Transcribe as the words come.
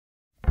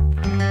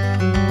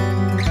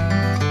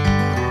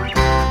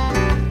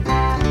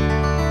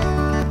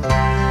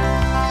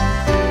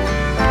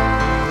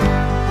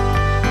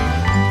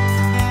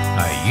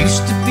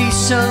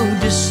so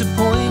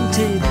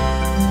disappointed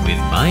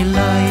with my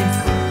life,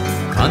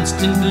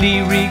 constantly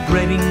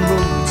regretting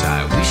roads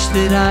I wish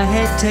that I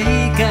had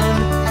taken.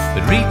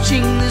 But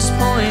reaching this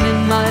point in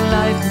my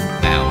life,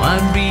 now I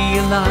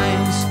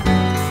realize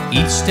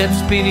each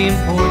step's been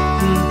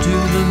important to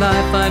the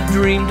life I've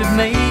dreamed of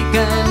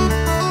making.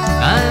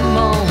 I'm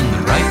on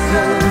the right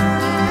road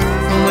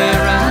for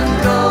where I'm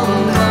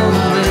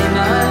going, and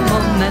I'm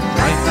on that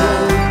right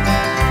road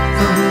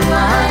for who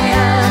I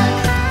am.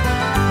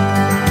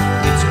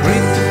 It's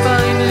great to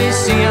finally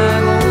see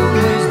I've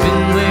always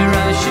been where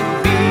I should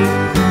be,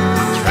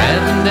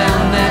 traveling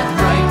down that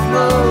right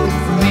road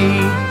for me.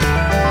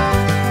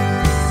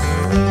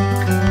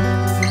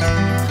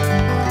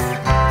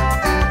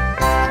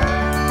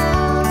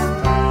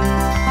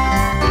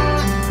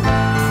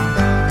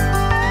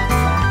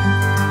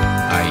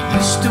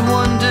 To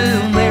wonder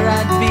where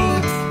I'd be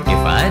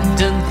if I'd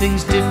done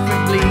things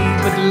differently,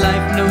 but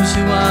life knows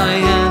who I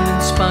am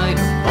in spite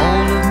of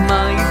all of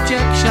my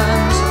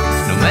objections.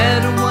 No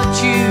matter what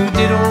you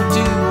did or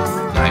do,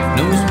 life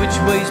knows which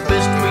way's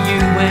best for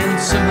you and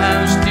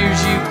somehow steers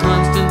you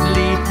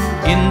constantly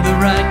in the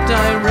right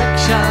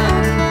direction.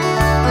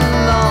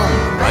 Along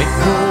the right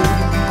road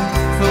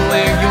for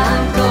where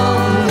you're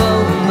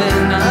going,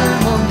 and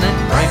I'm on that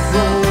right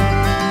road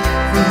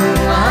for who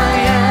I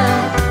am.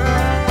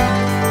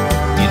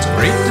 It's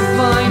great to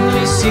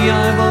finally see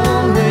I've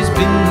always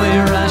been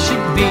where I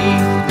should be,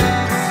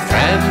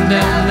 traveling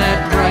down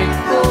that right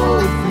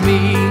road for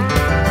me.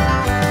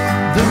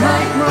 The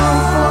right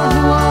road for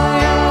who I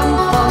am,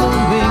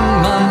 following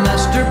my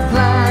master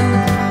plan.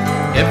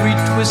 Every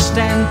twist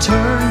and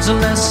turn's a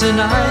lesson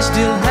I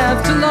still have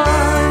to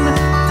learn.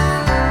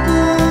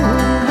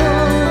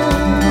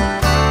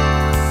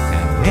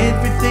 Now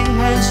everything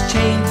has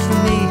changed for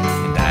me,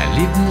 and I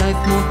live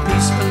life more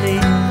peacefully.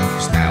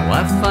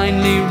 I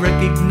finally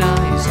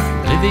recognize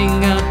I'm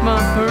living out my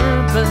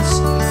purpose.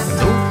 And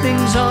though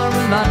things are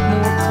a lot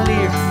more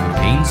clear, the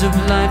pains of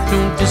life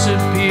don't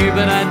disappear,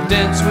 but I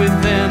dance with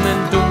them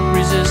and don't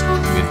resist,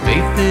 with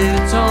faith that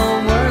it's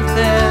all worth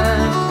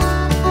it.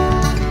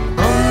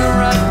 On the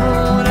right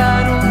road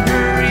I don't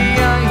hurry,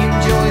 I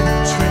enjoy the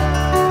trip.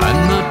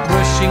 I'm not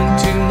rushing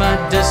to my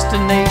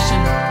destination,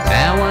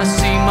 now I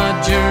see my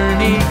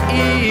journey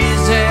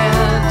is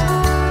it.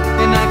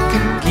 And I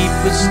can keep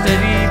a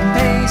steady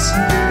pace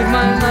if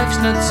my life's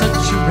not such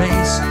a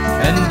race,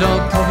 and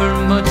I'll cover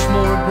much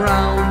more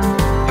ground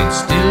and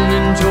still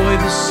enjoy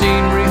the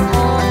scenery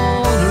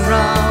all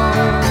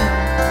around.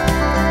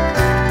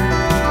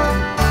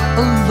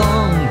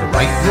 Along the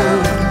right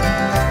road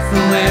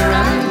from where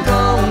I'm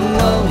going,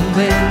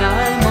 when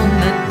I'm on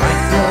that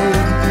right road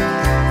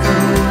for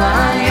who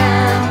I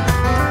am.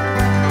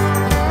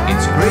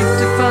 It's great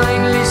to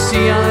finally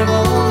see I've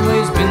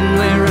always been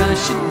where I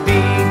should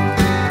be,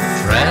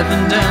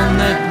 traveling down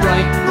that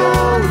right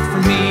road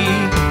for me.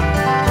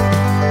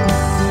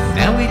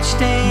 Now each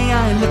day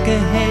I look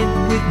ahead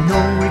with no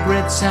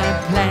regrets, I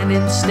plan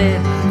instead,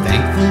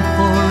 thankful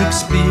for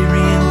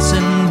experience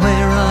and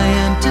where I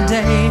am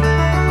today.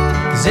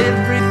 'Cause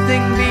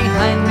everything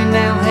behind me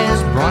now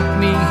has brought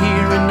me